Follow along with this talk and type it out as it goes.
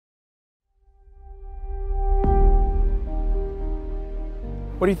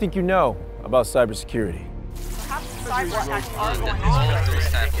What do you think you know about cybersecurity?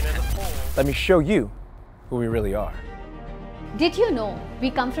 Let me show you who we really are. Did you know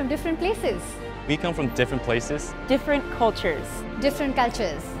we come from different places? We come from different places. Different cultures. Different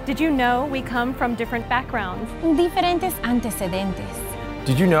cultures. Did you know we come from different backgrounds? Diferentes antecedentes.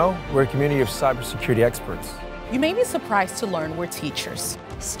 Did you know we're a community of cybersecurity experts? You may be surprised to learn we're teachers,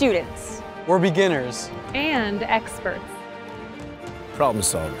 Students. We're beginners. And experts. Problem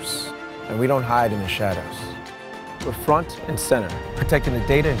solvers. And we don't hide in the shadows. We're front and center, protecting the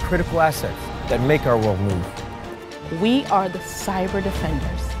data and critical assets that make our world move. we are the cyber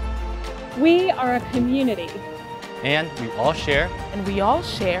defenders. We are a community. And we all share. And we all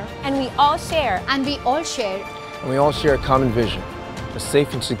share. And we all share. And we all share. And we all share a common vision, a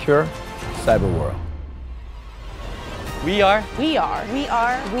safe and secure cyber world. We are We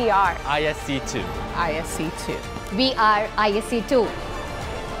are ISC2. ISC2. We are ISC2.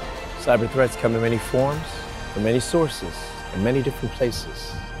 Cyber threats come in many forms, from many sources, in many different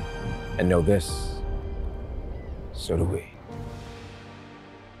places. And know this, so do we.